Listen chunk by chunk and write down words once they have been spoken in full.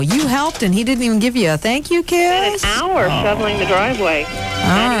You helped, and he didn't even give you a thank you kiss? An hour shoveling the driveway.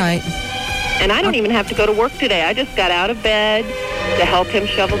 All right. And I don't even have to go to work today. I just got out of bed to help him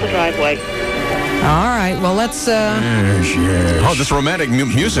shovel the driveway. All right. Well, let's... Yes. Oh, this romantic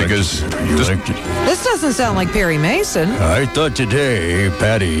music is... This doesn't sound like Perry Mason. I thought today,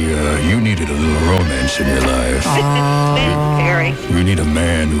 Patty, you needed a little romance in your life. Thanks, Perry. You need a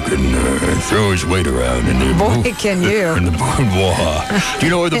man who can throw his weight around in the... Boy, can you. In the boudoir. Do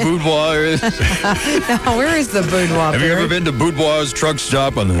you know where the boudoir is? No, where is the boudoir, Have you ever been to Boudoir's truck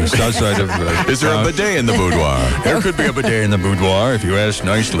stop on the south side of... Is there a bidet in the boudoir? There could be a bidet in the boudoir, if you ask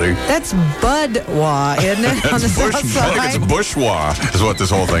nicely. That's boudoir, isn't it? On the south I side? think it's bourgeois is what this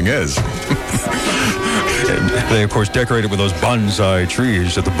whole thing is. They, of course, decorated with those bonsai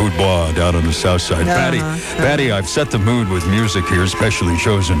trees at the boudoir down on the south side. Patty, I've set the mood with music here, specially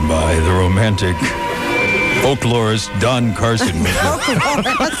chosen by the romantic folklorist Don Carson.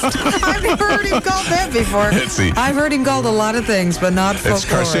 I've heard him called that before. I've heard him called a lot of things, but not folklorist. It's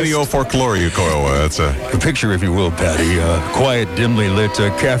Carcinio Folklorico. That's a picture, if you will, Patty. A quiet, dimly lit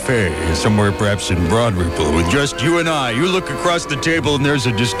cafe somewhere perhaps in Broad Ripple with just you and I. You look across the table and there's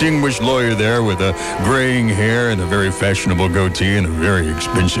a distinguished lawyer there with a graying hair and a very fashionable goatee and a very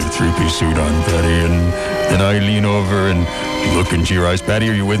expensive three-piece suit on, Patty. And I lean over and look into your eyes. Patty,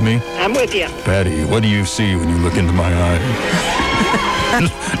 are you with me? I'm with you. Patty, what do you see when you look into my eyes?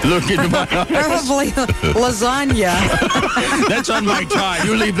 Look into my eyes. Probably lasagna. That's on my time.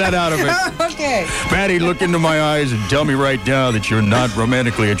 You leave that out of it. Okay. Patty, look into my eyes and tell me right now that you're not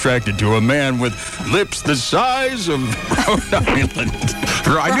romantically attracted to a man with lips the size of Rhode Island.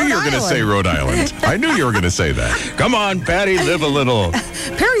 I knew you were going to say Rhode Island. I knew you were going to say that. Come on, Patty, live a little.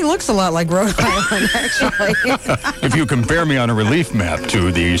 Perry looks a lot like Rhode Island, actually. If you compare me on a relief map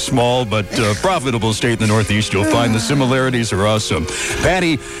to the small but profitable state in the Northeast, you'll find the similarities are awesome.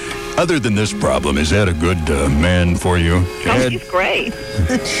 Patty, other than this problem, is Ed a good man for you? Oh, he's great.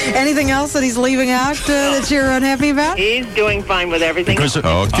 Anything else that he's leaving out that you're unhappy about? He's doing fine with everything. Because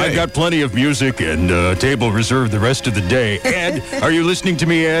I've got plenty of music and table reserved the rest of the day. Ed, are you listening to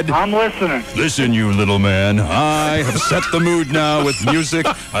me, Ed? I'm listening. Listen, you little man. I have set the mood now with music.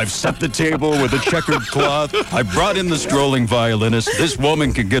 I've set the table with a checkered cloth. I brought in the strolling violinist. This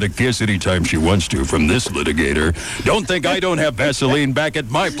woman can get a kiss anytime she wants to from this litigator. Don't think I don't have Vaseline back at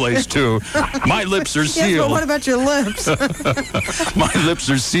my place, too. My lips are sealed. Yes, but what about your lips? My lips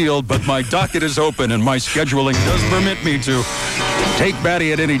are sealed, but my docket is open, and my scheduling does permit me to take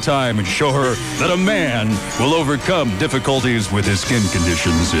Patty at any time and show her that a man will overcome difficulties with his skin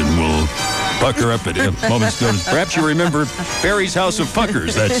conditions and will pucker up at a moment's notice. Perhaps you remember Barry's House of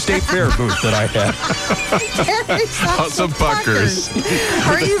Puckers, that state fair booth that I had. Barry's House of Puckers.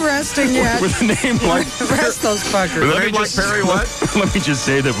 Are you resting yet? With a name like... Rest those puckers. With a name like Perry what? Let me just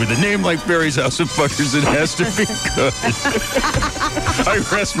say that with a name like Barry's House of Puckers, it has to be good. I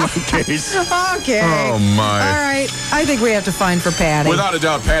rest my case. Okay. Oh, my. All right. I think we have to find for Patty. Without a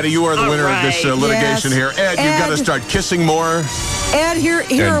doubt, Patty, you are the winner of this litigation here. Ed, you've got to start kissing more. Ed, here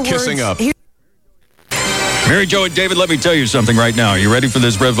are kissing words. up. Mary Jo and David, let me tell you something right now. Are you ready for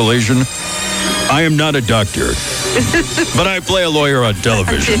this revelation? I am not a doctor, but I play a lawyer on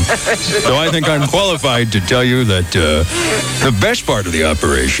television. So I think I'm qualified to tell you that the best part of the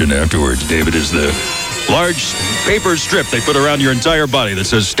operation afterwards, David, is the large paper strip they put around your entire body that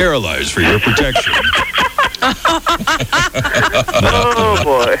says sterilize for your protection. Oh,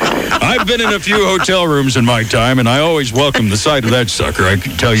 boy. I've been in a few hotel rooms in my time, and I always welcome the sight of that sucker. I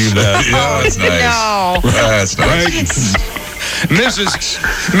can tell you that. Yeah, that's nice. No. That's nice. Right?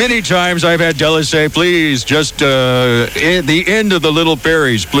 Many times I've had Della say, please, just the end of the little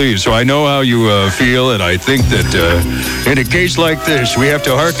Perrys, please. So I know how you feel, and I think that in a case like this, we have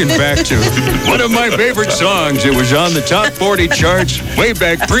to hearken back to one of my favorite songs. It was on the top 40 charts way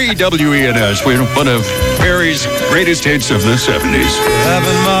back pre-WENS. One of Perry's greatest hits of the 70s.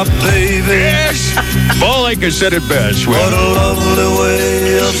 Having my baby. Yes! Paul Anka said it best. What a lovely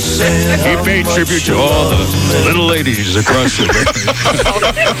way of saying He paid tribute to all the little ladies across the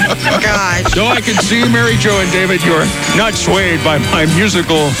Gosh. So I can see, Mary Jo and David, you're not swayed by my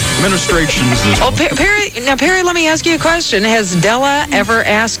musical ministrations this morning. Perry, let me ask you a question. Has Della ever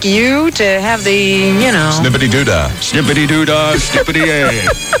asked you to have the, Snippity-doo-dah. Snippity-doo-dah,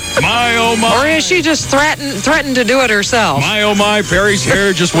 snippity-a. My, oh, my. Or has she just threatened to do it herself? My, oh, my, Perry's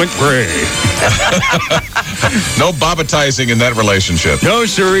hair just went gray. No bobbitizing in that relationship. No,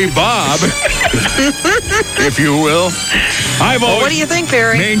 sirree, Bob if you will. I've always What do you think,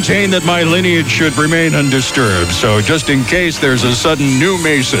 Perry? maintained that my lineage should remain undisturbed. So just in case there's a sudden new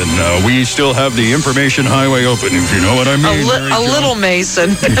Mason, we still have the information highway open, if you know what I mean. A little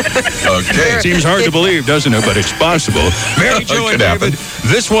Mason. Okay. Seems hard to believe, doesn't it? But it's possible. Mary Jo and David,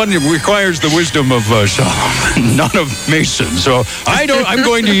 this one requires the wisdom of Solomon, not of Mason. So I'm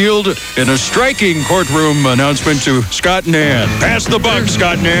going to yield in a striking courtroom announcement to Scott and Ann. Pass the buck,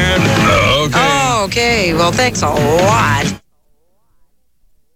 Scott and Ann. Okay. Okay. Well, thanks a lot.